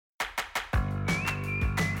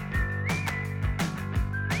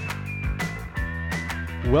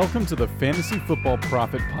Welcome to the Fantasy Football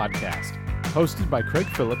Profit Podcast, hosted by Craig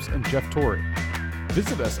Phillips and Jeff Torrey.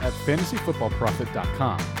 Visit us at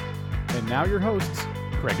fantasyfootballprofit.com. And now your hosts,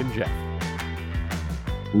 Craig and Jeff.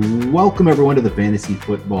 Welcome everyone to the Fantasy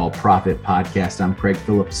Football Profit Podcast. I'm Craig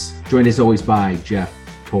Phillips, joined as always by Jeff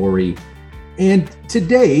Torrey. And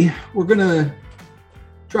today we're going to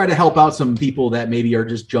try to help out some people that maybe are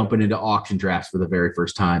just jumping into auction drafts for the very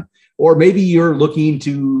first time. Or maybe you're looking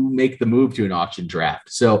to make the move to an auction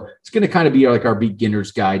draft. So it's going to kind of be like our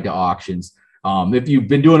beginner's guide to auctions. If you've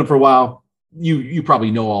been doing it for a while, you probably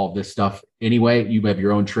know all of this stuff anyway. You have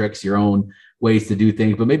your own tricks, your own ways to do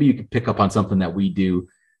things, but maybe you could pick up on something that we do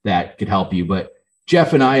that could help you. But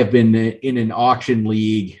Jeff and I have been in an auction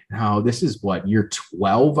league. Now, this is year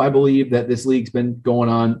 12, I believe, that this league's been going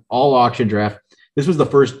on, all auction draft. This was the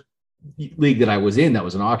first league that I was in that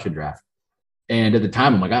was an auction draft. And at the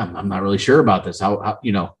time, I'm like, I'm not really sure about this. How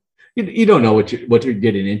you don't know what you're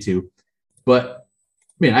getting into. But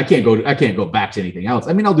man, I can't go back to anything else.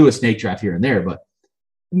 I mean, I'll do a snake draft here and there, but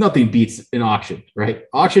nothing beats an auction, right?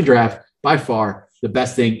 Auction draft, by far the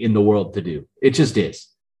best thing in the world to do. It just is.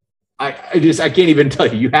 I can't even tell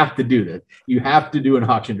you. You have to do that. You have to do an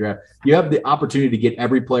auction draft. You have the opportunity to get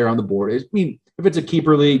every player on the board. I mean, if it's a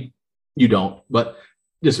keeper league, you don't. But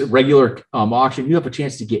just a regular auction, you have a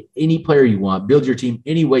chance to get any player you want, build your team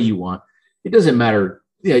any way you want. It doesn't matter.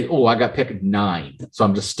 I got picked 9, so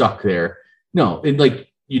I'm just stuck there. No, and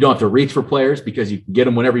you don't have to reach for players because you can get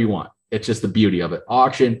them whenever you want. It's just the beauty of it.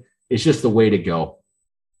 Auction is just the way to go.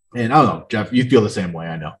 And I don't know, Jeff, you feel the same way,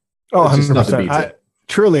 I know. Oh, 100%.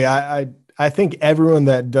 Truly, I think everyone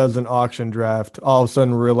that does an auction draft all of a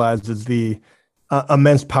sudden realizes the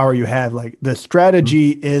immense power you have. Like the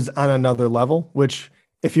strategy is on another level, which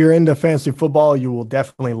if you're into fantasy football, you will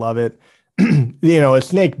definitely love it. Is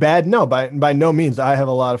snake bad? No, by no means. I have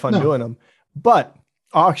a lot of fun doing them. But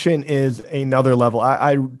auction is another level.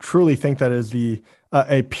 I truly think that is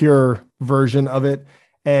a pure version of it.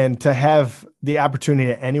 And to have the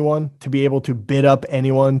opportunity to anyone to be able to bid up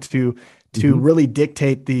anyone to really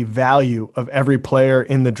dictate the value of every player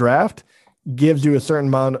in the draft gives you a certain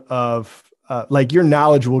amount of your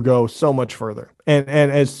knowledge will go so much further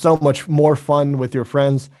and it's so much more fun with your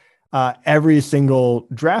friends. Every single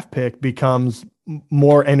draft pick becomes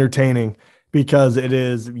more entertaining because it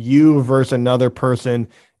is you versus another person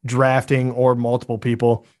drafting or multiple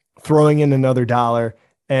people throwing in another dollar.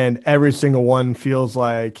 And every single one feels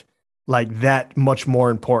like that much more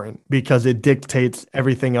important because it dictates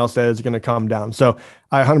everything else that is going to come down. So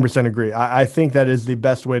I 100% agree. I think that is the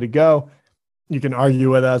best way to go. You can argue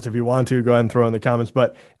with us if you want to, go ahead and throw in the comments,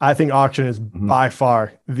 but I think auction is by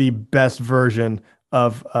far the best version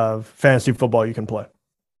of fantasy football you can play.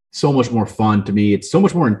 So much more fun to me. It's so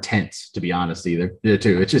much more intense, to be honest, too.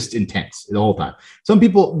 It's just intense the whole time. Some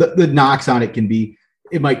people, the knocks on it can be,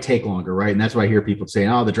 it might take longer, right? And that's why I hear people saying,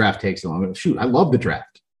 oh, the draft takes so long. Shoot, I love the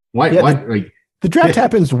draft. Why? The draft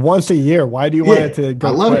happens once a year. Why do you want it to go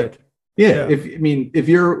I love quick? it. Yeah. If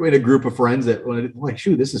you're in a group of friends that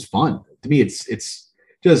shoot, this is fun. To me, it's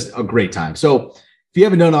just a great time. So if you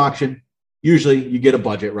haven't done an auction, usually you get a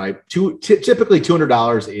budget, right? Typically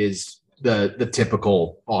 $200 is the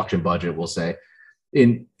typical auction budget, we'll say.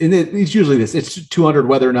 And it's usually this. It's 200,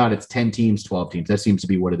 whether or not it's 10 teams, 12 teams. That seems to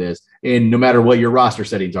be what it is. And no matter what your roster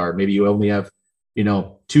settings are, maybe you only have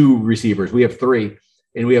 2 receivers. We have 3.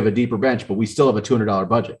 And we have a deeper bench, but we still have a $200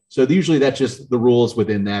 budget. So usually that's just the rules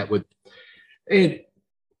within that. And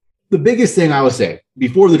the biggest thing I would say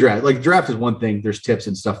before the draft, draft is one thing, there's tips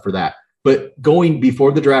and stuff for that. But going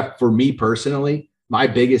before the draft, for me personally, my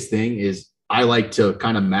biggest thing is I like to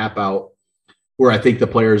kind of map out where I think the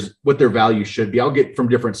players, what their value should be. I'll get from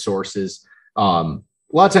different sources. A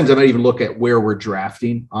lot of times I might even look at where we're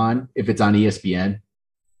drafting on, if it's on ESPN,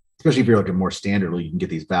 especially if you're looking more standard, you can get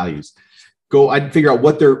these values. I'd figure out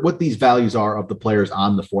what these values are of the players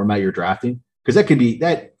on the format you're drafting, because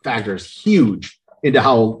that factors huge into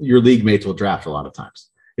how your league mates will draft a lot of times,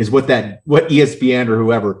 is what ESPN or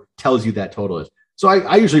whoever tells you that total is. So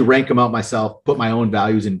I usually rank them out myself, put my own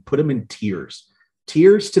values and put them in tiers.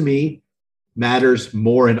 Tiers to me matters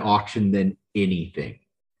more in auction than anything.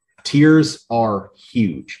 Tiers are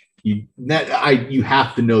huge. You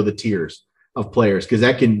have to know the tiers of players because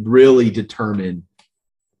that can really determine,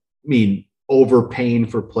 overpaying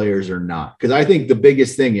for players or not. Because I think the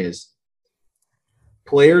biggest thing is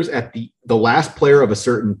players at the last player of a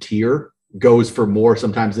certain tier goes for more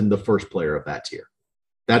sometimes than the first player of that tier.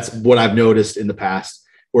 That's what I've noticed in the past,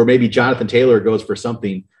 where maybe Jonathan Taylor goes for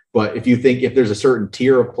something, but if there's a certain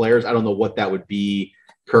tier of players, I don't know what that would be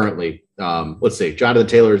currently. Let's say Jonathan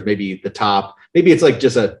Taylor is maybe the top. Maybe it's like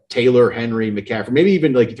just a Taylor, Henry, McCaffrey. Maybe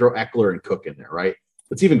even like you throw Eckler and Cook in there, right?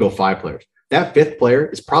 Let's even go 5 players. That 5th player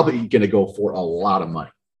is probably going to go for a lot of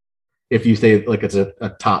money if you say like it's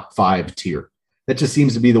a top 5 tier. That just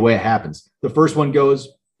seems to be the way it happens. The first one goes,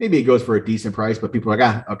 maybe it goes for a decent price, but people are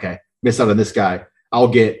like, okay, miss out on this guy. I'll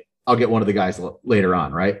get one of the guys later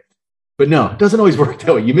on, right? But no, it doesn't always work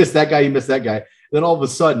that way. You miss that guy, you miss that guy. Then all of a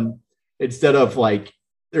sudden, instead of like,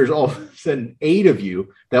 there's all of a sudden 8 of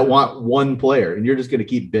you that want one player, and you're just going to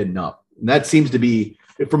keep bidding up. And that seems to be,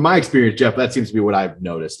 from my experience, Jeff, that seems to be what I've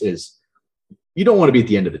noticed is you don't want to be at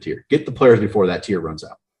the end of the tier. Get the players before that tier runs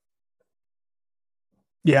out.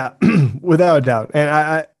 Yeah, without a doubt.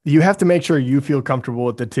 And you have to make sure you feel comfortable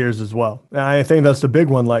with the tiers as well. And I think that's the big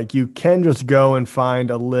one. Like you can just go and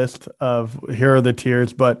find a list of here are the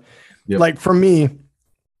tiers. But like for me,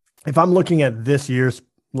 if I'm looking at this year's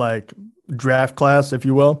like draft class, if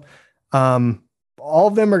you will, all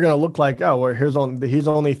of them are going to look like, oh, well, he's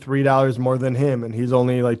only $3 more than him. And he's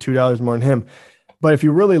only like $2 more than him. But if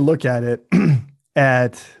you really look at it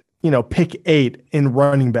at, pick 8 in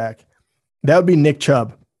running back, that would be Nick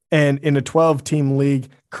Chubb. And in a 12-team league,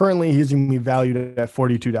 currently he's going to be valued at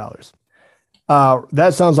 $42.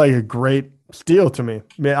 That sounds like a great steal to me.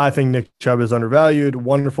 I mean, I think Nick Chubb is undervalued,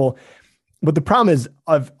 wonderful. But the problem is,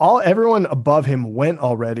 everyone above him went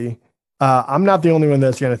already. I'm not the only one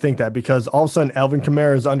that's going to think that because all of a sudden Alvin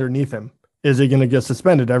Kamara is underneath him. Is he going to get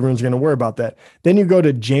suspended? Everyone's going to worry about that. Then you go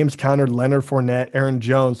to James Conner, Leonard Fournette, Aaron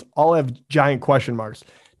Jones, all have giant question marks.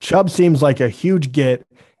 Chubb seems like a huge get,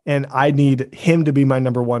 and I need him to be my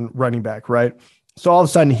number 1 running back, right? So all of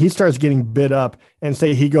a sudden he starts getting bid up and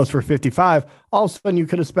say he goes for 55. All of a sudden you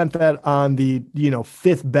could have spent that on the,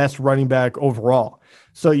 5th best running back overall.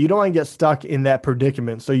 So you don't want to get stuck in that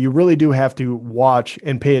predicament. So you really do have to watch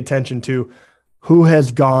and pay attention to who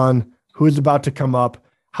has gone, who's about to come up,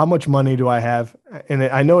 how much money do I have? And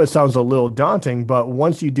I know it sounds a little daunting, but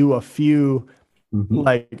once you do a few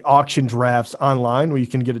like auction drafts online where you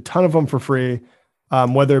can get a ton of them for free,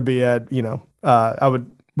 whether it be at, I would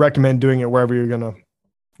recommend doing it wherever you're going to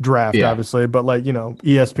draft, obviously, but like,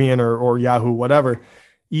 ESPN or Yahoo, whatever,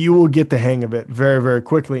 you will get the hang of it very, very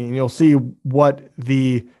quickly. And you'll see what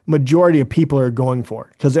the majority of people are going for,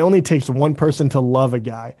 because it only takes one person to love a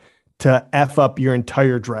guy to F up your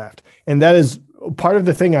entire draft. And that is part of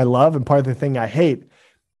the thing I love and part of the thing I hate.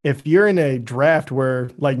 If you're in a draft where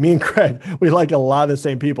like me and Craig, we like a lot of the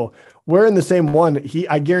same people, we're in the same one.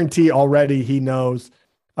 I guarantee already he knows,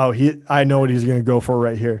 I know what he's going to go for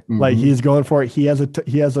right here. Like he's going for it. He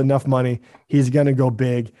has enough money. He's going to go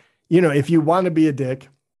big. If you want to be a dick,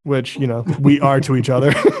 which, we are to each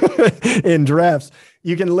other in drafts,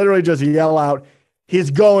 you can literally just yell out, he's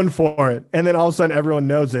going for it. And then all of a sudden everyone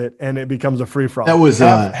knows it and it becomes a free for all. That was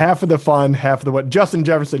half of the fun, half of the what? Justin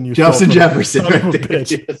Jefferson. Justin Jefferson.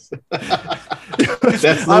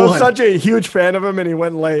 Yes. I was such a huge fan of him and he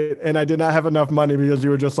went late and I did not have enough money because you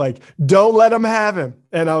were just like, don't let him have him.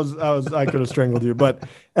 And I could have strangled you,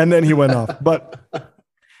 and then he went off.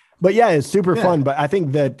 But yeah, it's super fun. But I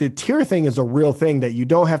think that the tier thing is a real thing that you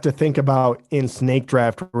don't have to think about in snake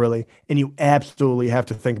draft, really. And you absolutely have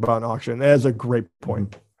to think about an auction. That is a great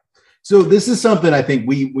point. So this is something I think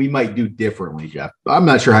we might do differently, Jeff. I'm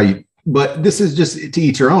not sure how but this is just to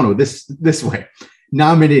each your own this way,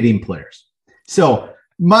 nominating players. So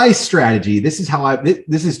my strategy, this is how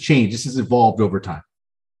this has changed. This has evolved over time,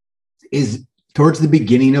 is towards the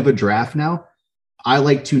beginning of a draft now, I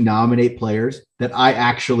like to nominate players that I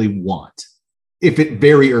actually want. If it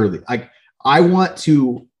very early, like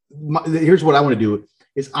here's what I want to do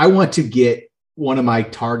is I want to get one of my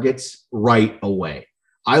targets right away.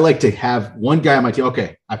 I like to have one guy on my team.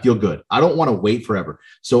 Okay, I feel good. I don't want to wait forever.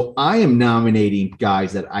 So I am nominating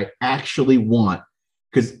guys that I actually want,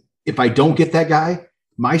 because if I don't get that guy,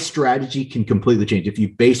 my strategy can completely change. If you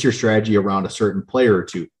base your strategy around a certain player or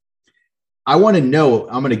two, I want to know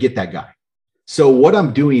I'm going to get that guy. So what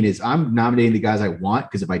I'm doing is I'm nominating the guys I want,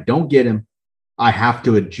 because if I don't get him, I have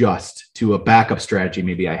to adjust to a backup strategy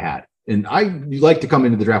maybe I had. And I like to come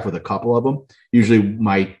into the draft with a couple of them. Usually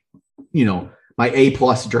my A+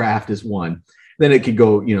 draft is one. Then it could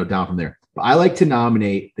go, down from there. But I like to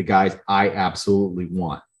nominate the guys I absolutely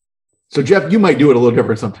want. So Jeff, you might do it a little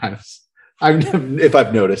different sometimes, if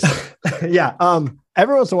I've noticed. Yeah.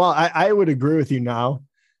 Every once in a while, I would agree with you now.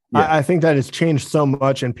 Yeah. I think that has changed so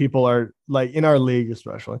much, and people are like in our league,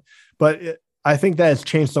 especially, but I think that has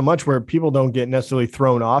changed so much where people don't get necessarily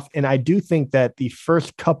thrown off. And I do think that the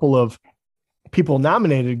first couple of people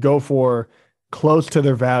nominated go for close to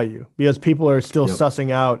their value, because people are still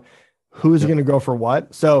sussing out who's going to go for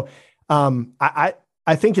what. So I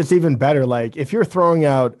I think it's even better. Like if you're throwing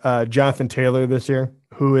out Jonathan Taylor this year,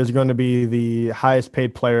 who is going to be the highest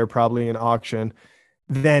paid player probably in auction,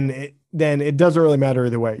 then it doesn't really matter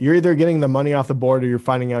either way. You're either getting the money off the board or you're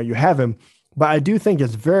finding out you have him. But I do think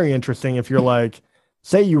it's very interesting if you're like,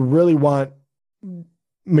 say you really want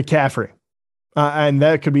McCaffrey, and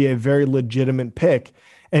that could be a very legitimate pick.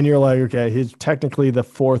 And you're like, okay, he's technically the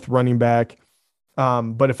fourth running back.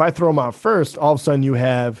 But if I throw him out first, all of a sudden you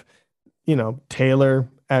have, Taylor,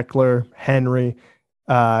 Eckler, Henry,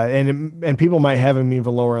 and people might have him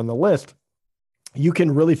even lower on the list. You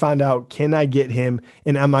can really find out, can I get him,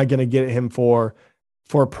 and am I going to get him for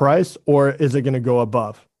a price, or is it going to go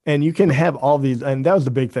above? And you can have all these, and that was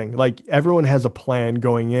the big thing. Like everyone has a plan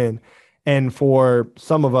going in. And for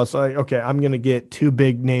some of us, like, okay, I'm going to get 2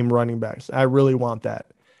 big name running backs. I really want that.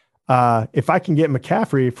 If I can get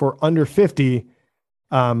McCaffrey for under 50,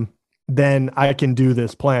 then I can do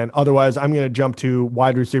this plan. Otherwise, I'm going to jump to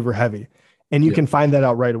wide receiver heavy. And you can find that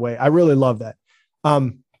out right away. I really love that.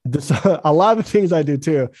 A lot of things I do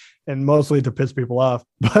too, and mostly to piss people off,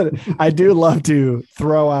 but I do love to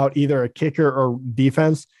throw out either a kicker or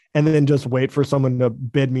defense and then just wait for someone to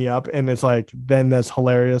bid me up. And it's like, then that's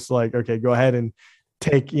hilarious. Like, okay, go ahead and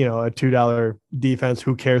take, a $2 defense.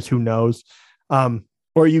 Who cares? Who knows?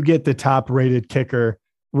 Or you get the top rated kicker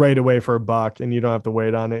right away for $1 and you don't have to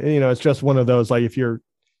wait on it. It's just one of those, like if you're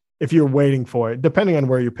waiting for it, depending on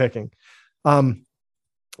where you're picking.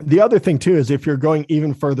 The other thing too, is if you're going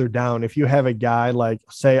even further down, if you have a guy like,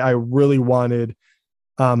 say, I really wanted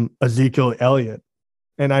Ezekiel Elliott,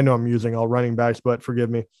 and I know I'm using all running backs, but forgive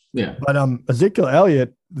me. Yeah. But Ezekiel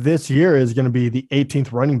Elliott this year is going to be the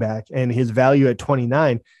 18th running back, and his value at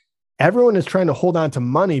 29. Everyone is trying to hold on to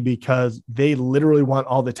money because they literally want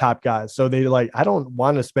all the top guys. So they like, I don't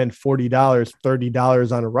want to spend $40,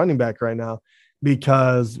 $30 on a running back right now,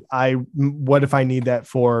 because what if I need that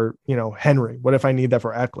for, Henry? What if I need that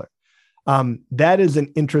for Eckler? That is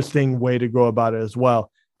an interesting way to go about it as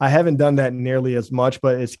well. I haven't done that nearly as much,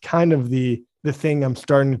 but it's kind of the thing I'm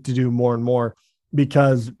starting to do more and more,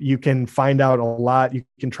 because you can find out a lot. You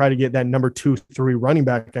can try to get that number 2, 3 running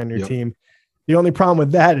back on your team. The only problem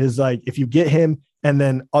with that is like, if you get him and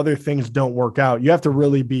then other things don't work out, you have to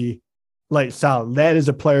really be like solid. That is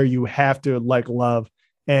a player you have to like love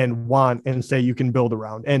and want and say you can build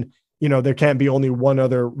around. And, there can't be only one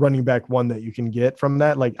other running back one that you can get from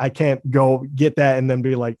that. Like I can't go get that and then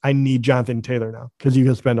be like, I need Jonathan Taylor now, because you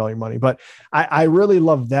can spend all your money. But I really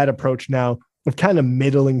love that approach now of kind of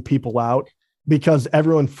middling people out, because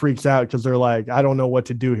everyone freaks out because they're like, I don't know what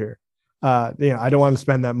to do here. I don't want to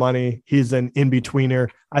spend that money. He's an in-betweener.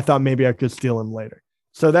 I thought maybe I could steal him later.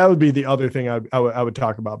 So that would be the other thing I would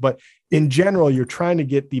talk about. But in general, you're trying to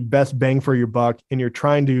get the best bang for your buck, and you're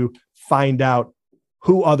trying to find out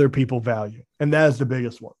who other people value. And that is the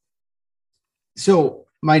biggest one. So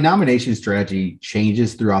my nomination strategy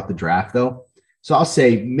changes throughout the draft, though. So I'll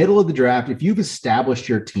say middle of the draft, if you've established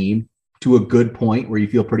your team to a good point where you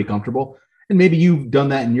feel pretty comfortable, and maybe you've done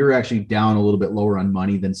that and you're actually down a little bit lower on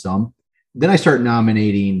money than some, then I start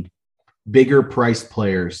nominating bigger priced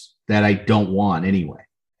players that I don't want anyway.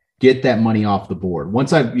 Get that money off the board.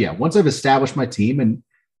 Once I've established my team and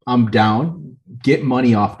I'm down, get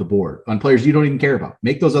money off the board on players you don't even care about.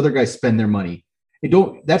 Make those other guys spend their money.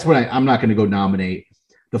 That's when I'm not going to go nominate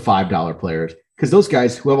the $5 players, because those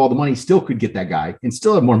guys who have all the money still could get that guy and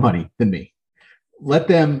still have more money than me. Let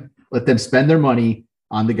them spend their money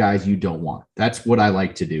on the guys you don't want. That's what I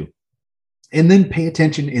like to do. And then pay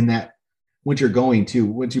attention in that once you're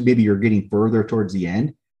getting further towards the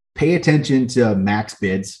end, pay attention to max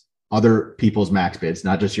bids, other people's max bids,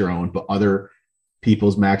 not just your own, but other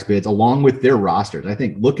people's max bids along with their rosters. I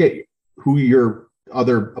think look at who your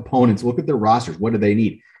other opponents, look at their rosters. What do they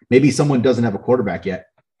need? Maybe someone doesn't have a quarterback yet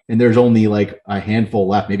and there's only like a handful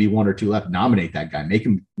left, maybe 1 or 2 left. Nominate that guy, make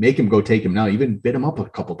him go take him now, even bid him up a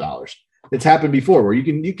couple dollars. It's happened before where you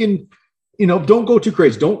can, don't go too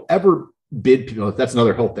crazy. Don't ever bid people. That's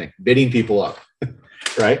another whole thing, bidding people up.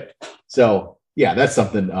 Right. So yeah, that's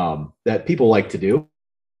something that people like to do,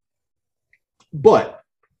 but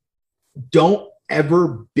don't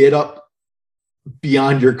ever bid up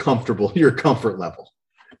beyond your comfort level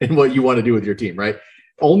and what you want to do with your team, right?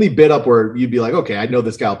 Only bid up where you'd be like, okay, I know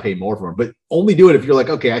this guy will pay more for him, but only do it if you're like,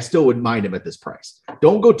 okay, I still wouldn't mind him at this price.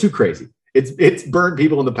 Don't go too crazy. It's burned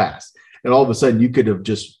people in the past. And all of a sudden you could have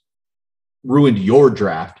just ruined your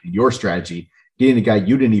draft, your strategy, getting a guy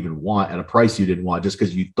you didn't even want at a price you didn't want just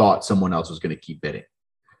because you thought someone else was going to keep bidding.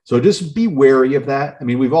 So just be wary of that. I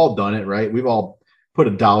mean, we've all done it, right? We've all put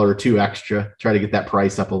 $1 or $2 extra, try to get that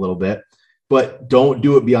price up a little bit, but don't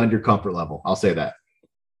do it beyond your comfort level. I'll say that.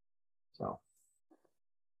 So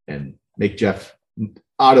and make Jeff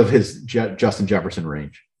out of his Justin Jefferson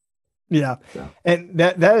range. Yeah. So. And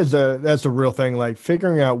that's a real thing. Like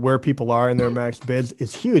figuring out where people are in their max bids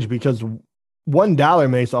is huge because $1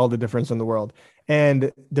 makes all the difference in the world.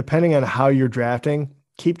 And depending on how you're drafting,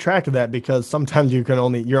 keep track of that because sometimes you're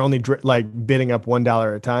only like bidding up $1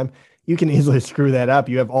 at a time. You can easily screw that up.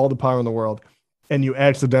 You have all the power in the world and you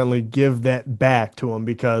accidentally give that back to them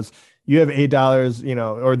because you have $8,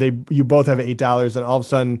 or you both have $8 and all of a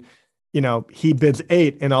sudden, he bids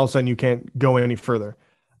 $8 and all of a sudden you can't go any further.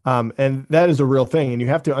 And that is a real thing. And you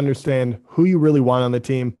have to understand who you really want on the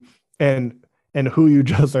team and who you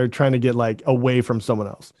just are trying to get like away from someone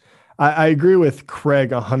else. I agree with Craig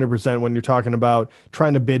 100% when you're talking about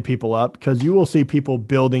trying to bid people up because you will see people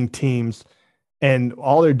building teams and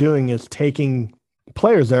all they're doing is taking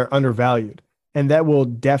players that are undervalued. And that will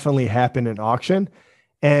definitely happen in auction.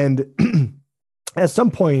 And at some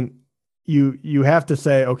point, you have to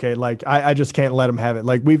say, okay, like I just can't let them have it.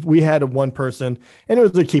 Like we had one person and it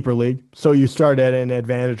was a keeper league. So you start at an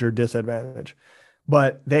advantage or disadvantage,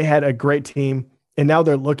 but they had a great team. And now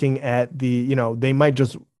they're looking at they might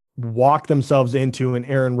just walk themselves into an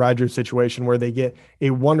Aaron Rodgers situation where they get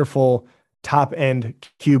a wonderful top end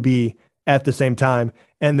QB at the same time.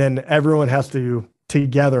 And then everyone has to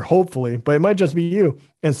together, hopefully, but it might just be you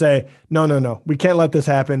and say, no, we can't let this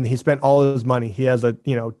happen. He spent all his money. He has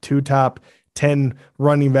 2 top 10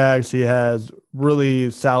 running backs. He has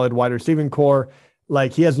really solid wide receiving core.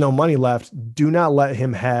 Like he has no money left. Do not let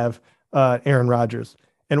him have Aaron Rodgers.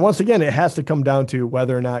 And once again, it has to come down to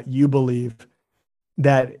whether or not you believe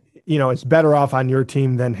that, it's better off on your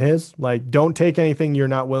team than his. Like, don't take anything you're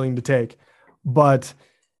not willing to take, but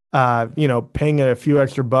paying a few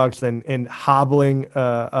extra bucks and hobbling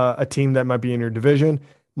a team that might be in your division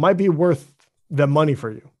might be worth the money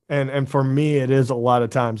for you. And for me, it is a lot of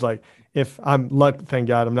times. Like if thank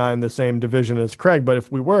God I'm not in the same division as Craig, but if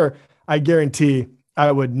we were, I guarantee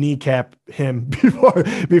I would kneecap him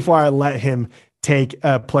before I let him take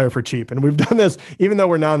a player for cheap. And we've done this, even though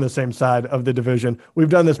we're not on the same side of the division, we've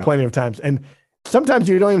done this plenty of times. And sometimes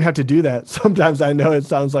you don't even have to do that. Sometimes I know it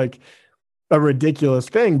sounds like a ridiculous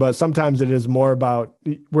thing, but sometimes it is more about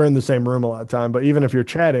we're in the same room a lot of time. But even if you're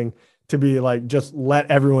chatting, to be like, just let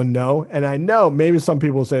everyone know. And I know maybe some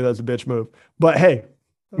people say that's a bitch move, but hey,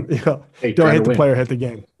 don't hit the player, hit the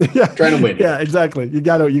game. Yeah, trying to win. Yeah, exactly. You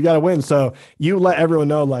gotta win. So you let everyone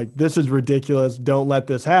know, like, this is ridiculous. Don't let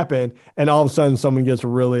this happen. And all of a sudden, someone gets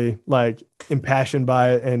really like impassioned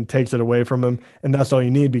by it and takes it away from them. And that's all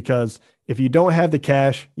you need, because if you don't have the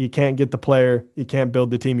cash, you can't get the player. You can't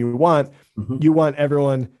build the team you want. Mm-hmm. You want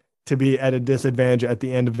everyone to be at a disadvantage at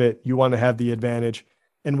the end of it. You want to have the advantage.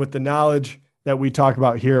 And with the knowledge that we talk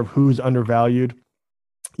about here of who's undervalued,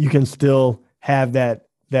 you can still have that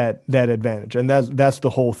advantage. And that's the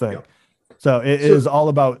whole thing. Yep. So it is all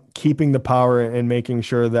about keeping the power and making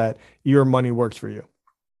sure that your money works for you.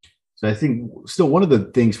 So I think still one of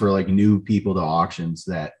the things for like new people to auctions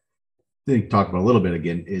that I think talk about a little bit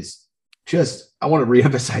again is just, I want to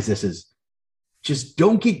reemphasize this, is just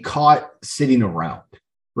don't get caught sitting around,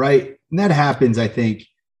 right? And that happens, I think,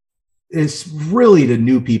 it's really the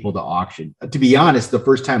new people to auction. To be honest, the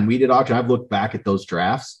first time we did auction, I've looked back at those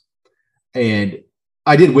drafts and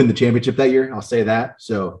I did win the championship that year. I'll say that.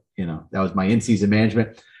 So, that was my in-season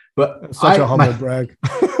management, but such a humble brag.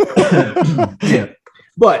 Yeah.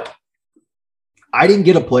 But I didn't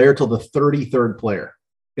get a player till the 33rd player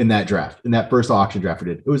in that draft, in that first auction draft we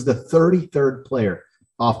did. It was the 33rd player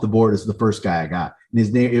off the board is the first guy I got. And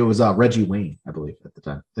his name, it was Reggie Wayne, I believe at the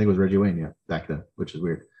time. I think it was Reggie Wayne, yeah, back then, which is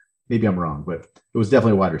weird. Maybe I'm wrong, but it was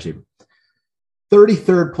definitely a wide receiver.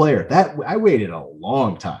 33rd player. That I waited a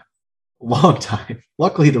long time.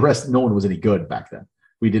 Luckily, no one was any good back then.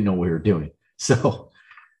 We didn't know what we were doing. So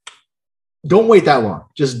don't wait that long.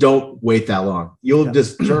 Just don't wait that long. You'll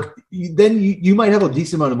just then you might have a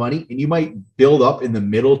decent amount of money and you might build up in the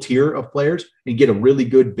middle tier of players and get a really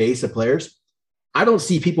good base of players. I don't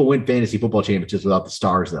see people win fantasy football championships without the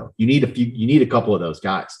stars, though. You need a couple of those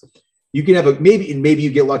guys. You can have maybe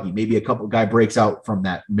you get lucky. Maybe a couple guy breaks out from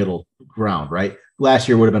that middle ground, right? Last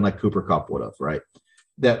year would have been like Cooper Kupp would have, right?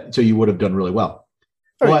 So you would have done really well.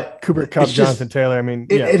 But Cooper Kupp, Jonathan Taylor. I mean,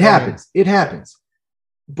 it happens. It happens.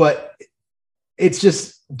 But it's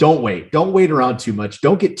just don't wait. Don't wait around too much.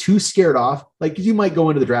 Don't get too scared off. Like you might go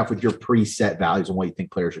into the draft with your preset values and what you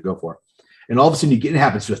think players should go for. And all of a sudden it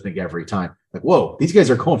happens to us every time. Like, whoa, these guys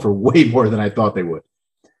are going for way more than I thought they would.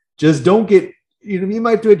 Just don't get, you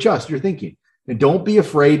might have to adjust your thinking. And don't be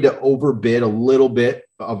afraid to overbid a little bit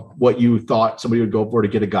of what you thought somebody would go for to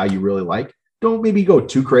get a guy you really like. Don't maybe go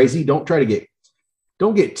too crazy. Don't try to get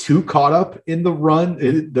don't get too caught up in the run,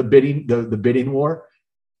 the bidding war.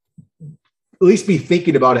 At least be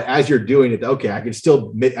thinking about it as you're doing it. Okay, I can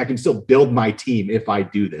still build my team if I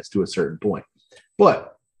do this to a certain point.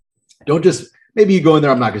 But don't just, maybe you go in there,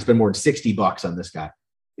 I'm not going to spend more than $60 on this guy.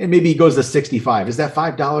 And maybe he goes to 65. Is that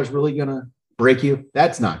 $5 really going to break you?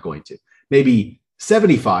 That's not going to. Maybe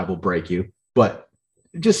 75 will break you, but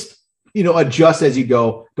just, adjust as you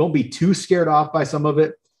go. Don't be too scared off by some of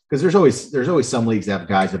it, because there's always some leagues that have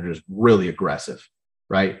guys that are just really aggressive,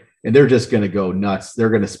 right? And they're just going to go nuts. They're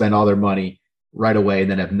going to spend all their money right away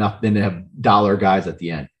and then have dollar guys at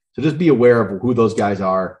the end. So just be aware of who those guys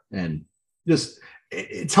are, and just,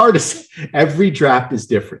 it's hard to say. Every draft is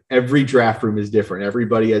different. Every draft room is different.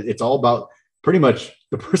 It's all about pretty much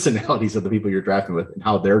the personalities of the people you're drafting with and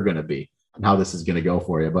how they're going to be and how this is going to go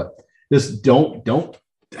for you. But just don't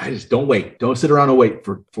wait. Don't sit around and wait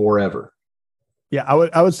for forever. Yeah,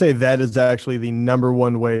 I would say that is actually the number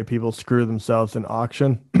one way people screw themselves in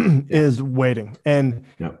auction is waiting. And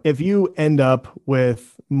if you end up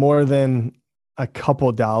with more than a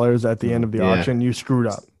couple dollars at the end of the auction, you screwed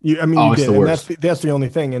up. You did. And that's the only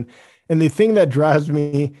thing. And the thing that drives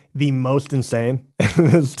me the most insane,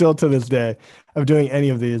 still to this day, of doing any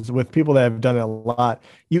of these with people that have done it a lot,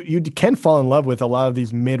 you can fall in love with a lot of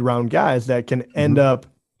these mid-round guys that can end up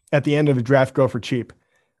at the end of the draft go for cheap.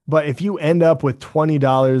 But if you end up with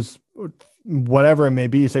 $20, whatever it may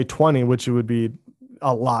be, say 20, which would be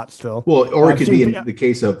a lot still. Well, or it could be in the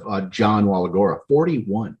case of John Wallagora,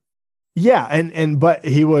 41. Yeah, but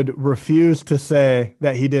he would refuse to say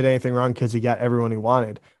that he did anything wrong because he got everyone he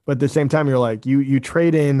wanted. But at the same time, you're like, you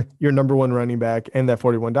trade in your number one running back and that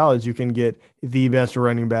 $41, you can get the best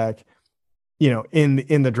running back,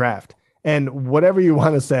 in the draft. And whatever you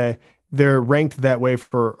want to say, they're ranked that way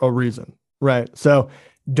for a reason, right? So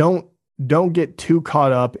don't get too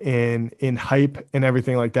caught up in hype and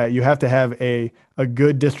everything like that. You have to have a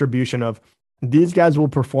good distribution of these guys will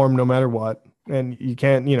perform no matter what. And you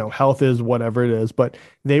can't, health is whatever it is, but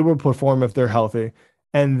they will perform if they're healthy.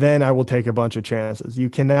 And then I will take a bunch of chances.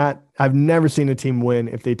 I've never seen a team win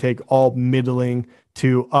if they take all middling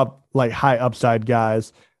to high upside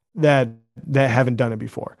guys that haven't done it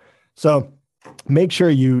before. So make sure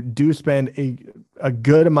you do spend a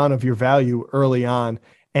good amount of your value early on.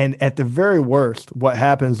 And at the very worst, what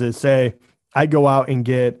happens is, say I go out and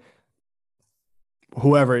get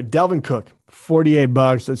whoever, Delvin Cook,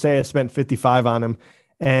 $48. Let's say I spent 55 on him,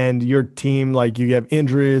 and your team, you have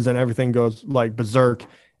injuries and everything goes berserk.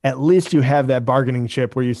 At least you have that bargaining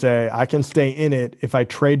chip where you say, I can stay in it if I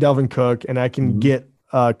trade Delvin Cook and I can get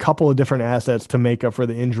a couple of different assets to make up for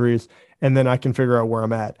the injuries, and then I can figure out where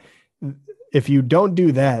I'm at. If you don't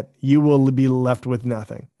do that, you will be left with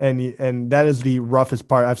nothing. And that is the roughest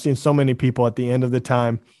part. I've seen so many people at the end of the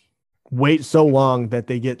time wait so long that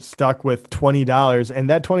they get stuck with $20, and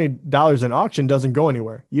that $20 in auction doesn't go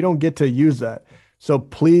anywhere. You don't get to use that. So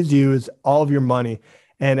please use all of your money.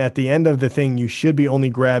 And at the end of the thing, you should be only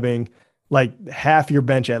grabbing half your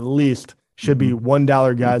bench at least should be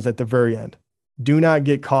 $1 guys at the very end. Do not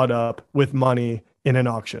get caught up with money in an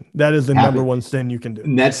auction. That is the number one sin you can do.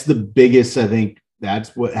 And that's the biggest, I think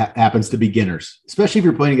that's what happens to beginners, especially if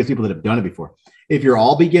you're playing against people that have done it before. If you're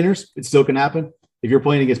all beginners, it still can happen. If you're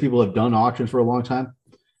playing against people who have done auctions for a long time,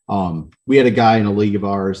 we had a guy in a league of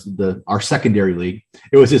ours, our secondary league.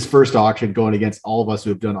 It was his first auction going against all of us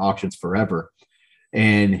who have done auctions forever.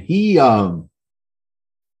 And he,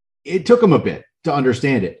 it took him a bit to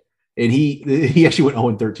understand it. And he actually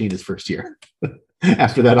went 0-13 his first year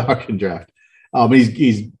after that auction draft.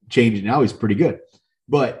 He's changed now. He's pretty good,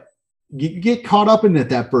 but you get caught up in it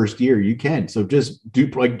that first year. You can. So just do,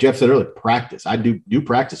 like Jeff said earlier, practice. I do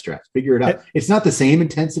practice drafts, figure it out. It's not the same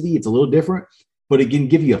intensity. It's a little different, but it can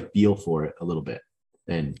give you a feel for it a little bit.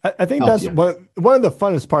 And I think that's one of the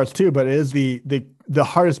funnest parts too, but it is the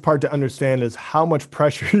hardest part to understand is how much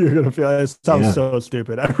pressure you're going to feel. It sounds so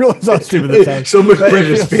stupid. I realize how stupid that sounds. So much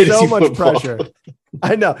pressure. So much pressure.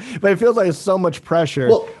 I know, but it feels like it's so much pressure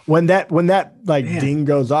when that ding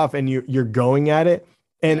goes off and you're going at it.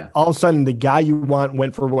 And all of a sudden the guy you want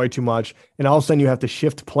went for way too much. And all of a sudden you have to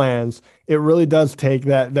shift plans. It really does take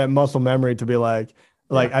that muscle memory to be like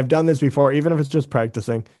I've done this before, even if it's just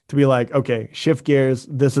practicing, to be like, okay, shift gears.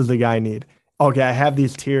 This is the guy I need. Okay, I have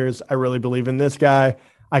these tiers. I really believe in this guy.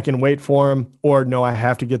 I can wait for him, or no, I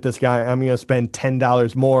have to get this guy. I'm going to spend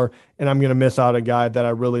 $10 more, and I'm going to miss out a guy that I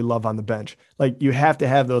really love on the bench. You have to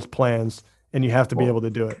have those plans, and you have to be able to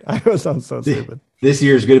do it. I know it sounds so stupid. This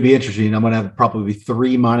year is going to be interesting. I'm going to have probably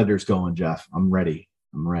 3 monitors going, Jeff. I'm ready.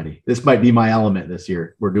 This might be my element this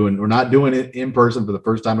year. We're not doing it in person for the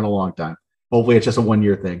first time in a long time. Hopefully it's just a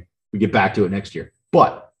 1-year thing. We get back to it next year.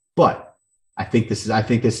 But I think this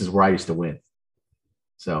is where I used to win.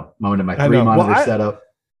 So I'm into my 3 monitor setup.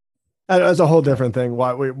 That's a whole different thing.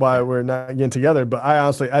 Why we're not getting together? But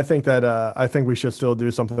I think that I think we should still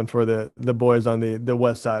do something for the boys on the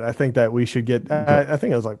west side. I think that we should get. I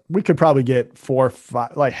think it was like we could probably get 4 or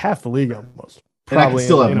 5, like half the league almost. Probably and I can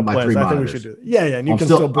still have in a my place. 3 I monitors. think we should do it. Yeah, and you can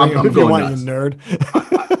still bring it if you want, you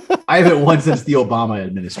nerd. I haven't won since the Obama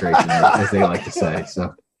administration, as they like to say.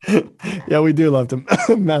 So. Yeah, we do love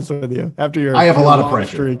to mess with you after your. I have a lot of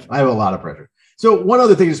pressure. Streak. I have a lot of pressure. So one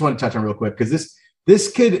other thing I just want to touch on real quick, because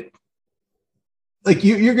this could, like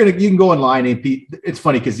you can go online and it's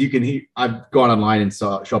funny because I've gone online and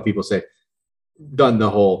show people say, done the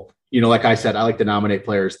whole, like I said, I like to nominate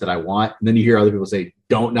players that I want. And then you hear other people say,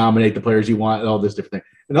 don't nominate the players you want and all this different thing.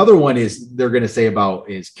 Another one is they're going to say about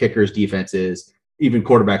is kickers, defenses, even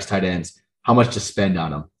quarterbacks, tight ends, how much to spend on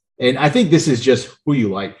them. And I think this is just who you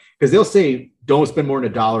like, because they'll say, don't spend more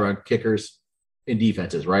than $1 on kickers and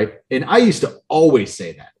defenses. Right. And I used to always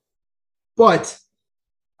say that, but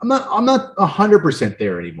I'm not 100%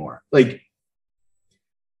 there anymore. Like,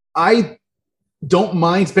 I don't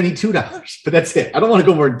mind spending $2, but that's it. I don't want to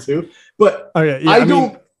go more than 2, but okay, yeah, I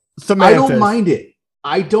don't mind it.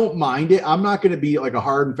 I don't mind it. I'm not going to be like a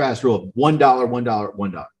hard and fast rule of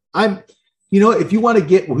 $1. If you want to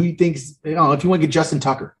get who you think's, if you want to get Justin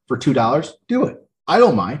Tucker for $2, do it. I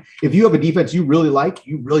don't mind. If you have a defense you really like,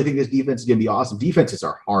 you really think this defense is going to be awesome. Defenses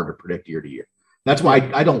are hard to predict year to year. That's why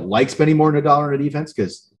I don't like spending more than $1 on a defense,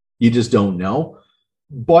 because you just don't know.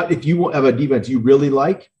 But if you have a defense you really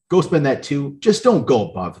like, go spend that $2. Just don't go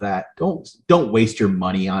above that. Don't waste your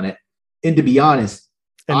money on it. And to be honest,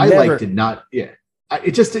 like to not. Yeah,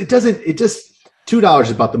 it just $2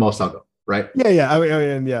 is about the most I'll go. Right. Yeah. I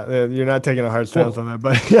mean, you're not taking a hard stance on that,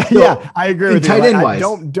 but yeah, I agree with you. Tight end wise,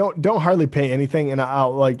 don't hardly pay anything. And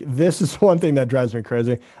I'll this is one thing that drives me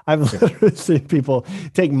crazy. I've literally seen people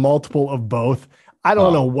take multiple of both. I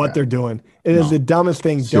don't know what they're doing. It is the dumbest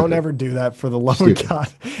thing. Stupid. Don't ever do that, for the love of God.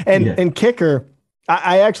 And kicker,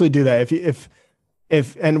 I actually do that.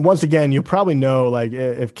 If and once again, you probably know, like,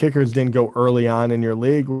 if kickers didn't go early on in your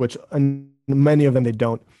league, which many of them they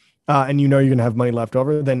don't, and you're going to have money left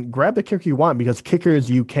over, then grab the kicker you want, because kickers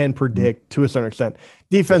you can predict to a certain extent.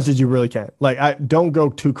 Defenses you really can't. Like, I don't go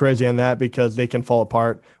too crazy on that, because they can fall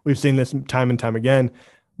apart. We've seen this time and time again.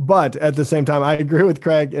 But at the same time, I agree with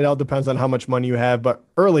Craig. It all depends on how much money you have. But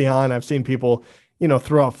early on, I've seen people,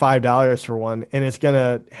 throw out $5 for one, and it's going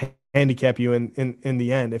to handicap you in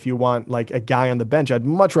the end. If you want like a guy on the bench, I'd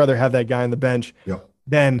much rather have that guy on the bench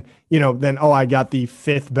than I got the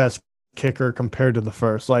 5th best kicker compared to the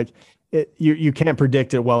 1st. Like, you can't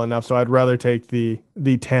predict it well enough. So I'd rather take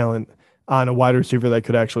the talent on a wide receiver that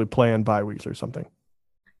could actually play on bye weeks or something.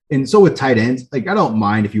 And so with tight ends, like, I don't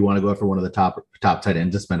mind if you want to go for one of the top tight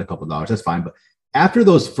ends to spend a couple of dollars. That's fine. But after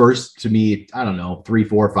those first, to me, I don't know, 3,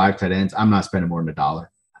 4, 5 tight ends, I'm not spending more than $1.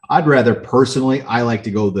 I'd rather, personally, I like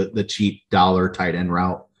to go the cheap dollar tight end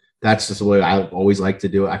route. That's just the way I always like to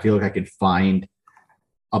do it. I feel like I can find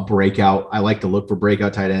a breakout. I like to look for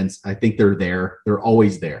breakout tight ends. I think they're there. They're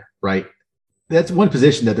always there, right? That's one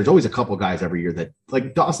position that there's always a couple guys every year that,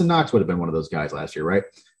 like, Dawson Knox would have been one of those guys last year, right?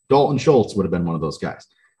 Dalton Schultz would have been one of those guys.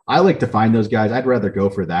 I like to find those guys. I'd rather go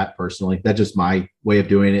for that personally. That's just my way of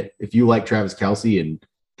doing it. If you like Travis Kelce and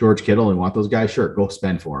George Kittle and want those guys, sure, go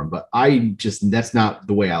spend for them. But that's not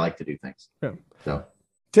the way I like to do things. Yeah. So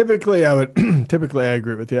typically I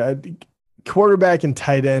agree with you. Quarterback and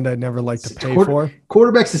tight end, I'd never like to pay for.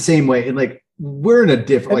 Quarterback's the same way. And like, we're in a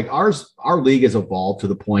different, like, our league has evolved to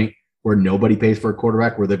the point where nobody pays for a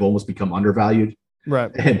quarterback, where they've almost become undervalued.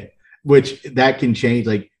 Right. And which that can change.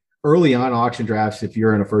 Like, early on auction drafts, if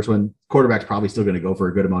you're in a first one, quarterback's probably still going to go for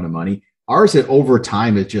a good amount of money. Ours at over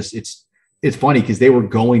time is just, it's funny because they were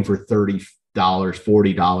going for $30,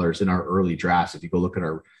 $40 in our early drafts. If you go look at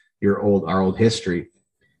our old history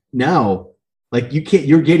now, like,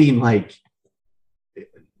 you're getting like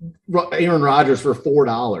Aaron Rodgers for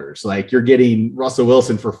 $4. Like, you're getting Russell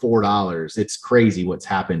Wilson for $4. It's crazy what's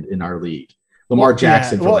happened in our league. Lamar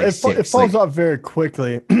Jackson for like $6. It falls off very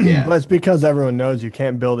quickly. But it's because everyone knows you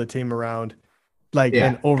can't build a team around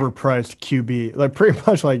an overpriced QB, like pretty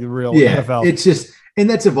much like the real NFL. It's just, and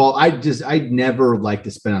that's evolved. I'd never like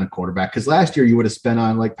to spend on a quarterback, because last year you would have spent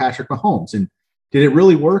on like Patrick Mahomes, and did it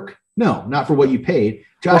really work? No, not for what you paid.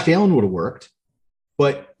 Josh Allen would have worked,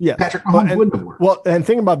 but Patrick Mahomes wouldn't have worked. Well, and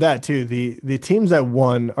think about that too. The teams that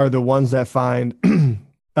won are the ones that find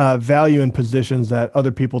value in positions that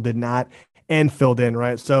other people did not, and filled in,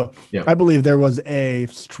 right? So I believe there was a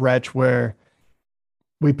stretch where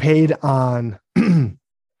we paid on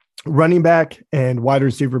running back and wide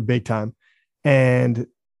receiver big time. And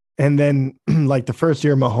then like the first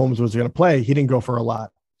year Mahomes was going to play, he didn't go for a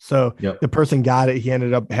lot. So the person got it. He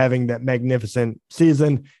ended up having that magnificent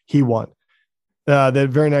season. He won. The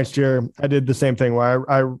very next year, I did the same thing where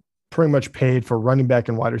I pretty much paid for running back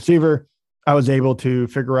and wide receiver. I was able to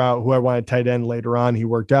figure out who I wanted tight end later on. He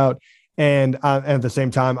worked out. And at the same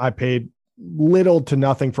time, I paid little to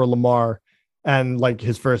nothing for Lamar and like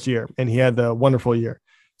his first year. And he had the wonderful year.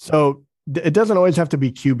 So it doesn't always have to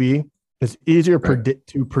be QB. It's easier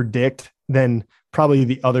to predict than probably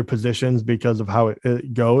the other positions because of how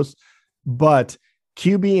it goes. But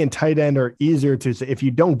QB and tight end are easier to say. If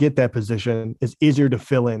you don't get that position, it's easier to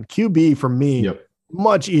fill in. QB for me,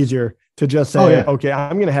 much easier to just say, okay,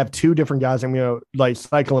 I'm going to have two different guys. I'm going to like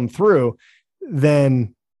cycle them through.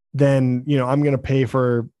 Then, I'm going to pay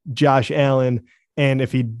for Josh Allen. And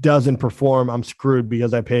if he doesn't perform, I'm screwed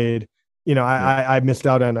because I paid, I missed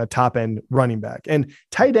out on a top end running back. And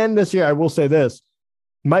tight end this year, I will say this,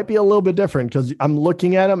 might be a little bit different because I'm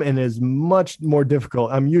looking at them and it's much more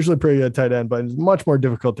difficult. I'm usually pretty good at tight end, but it's much more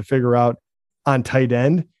difficult to figure out on tight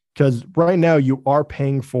end because right now you are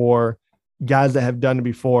paying for guys that have done it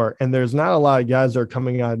before. And there's not a lot of guys that are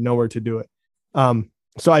coming out of nowhere to do it.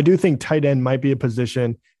 So I do think tight end might be a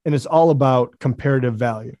position and it's all about comparative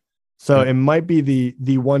value. So it might be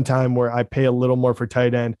the one time where I pay a little more for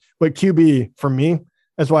tight end, but QB for me,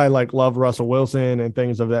 that's why I love Russell Wilson and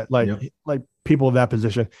things of that, like people of that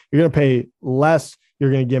position. You're going to pay less.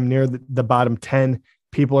 You're going to get them near the bottom 10.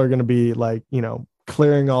 People are going to be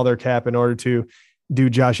clearing all their cap in order to do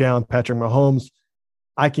Josh Allen, Patrick Mahomes.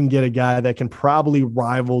 I can get a guy that can probably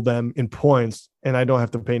rival them in points and I don't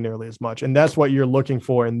have to pay nearly as much. And that's what you're looking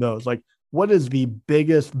for in those. What is the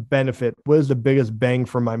biggest benefit? What is the biggest bang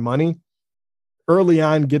for my money? Early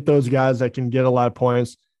on, get those guys that can get a lot of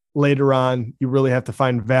points. Later on, you really have to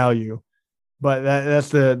find value. But that's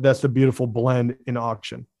the beautiful blend in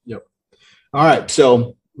auction. Yep. All right.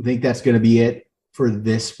 So I think that's going to be it for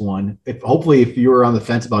this one. Hopefully, if you were on the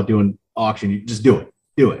fence about doing auction, you just do it.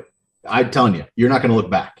 Do it. I'm telling you, you're not going to look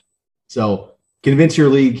back. So convince your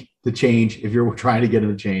league to change. If you're trying to get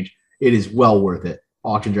them to change, it is well worth it.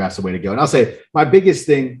 Auction draft's the way to go. And I'll say my biggest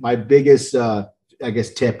tip,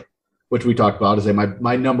 which we talked about, is that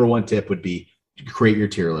my number one tip would be to create your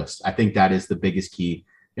tier list. I think that is the biggest key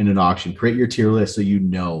in an auction. Create your tier list so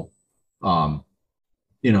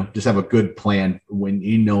just have a good plan when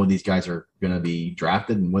when these guys are going to be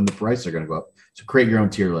drafted and when the prices are going to go up. So create your own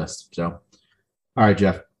tier list. So, all right,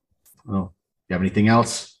 Jeff. Oh, you have anything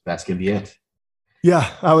else? That's going to be it.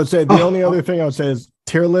 Yeah, I would say the only other thing I would say is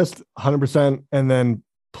tier list 100%. And then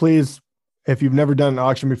please, if you've never done an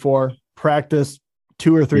auction before, practice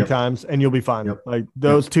 2 or 3 times and you'll be fine.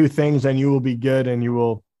 Those 2 things and you will be good and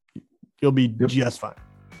you'll be just fine.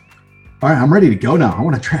 All right, I'm ready to go now. I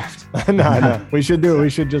want to draft. No. We should do it. We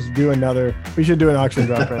should just do an auction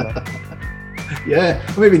draft right now.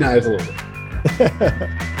 Yeah, maybe not. It's a little bit.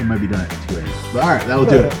 It might be done at 2 a.m. But all right, that'll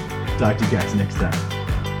do it. Talk to you guys next time.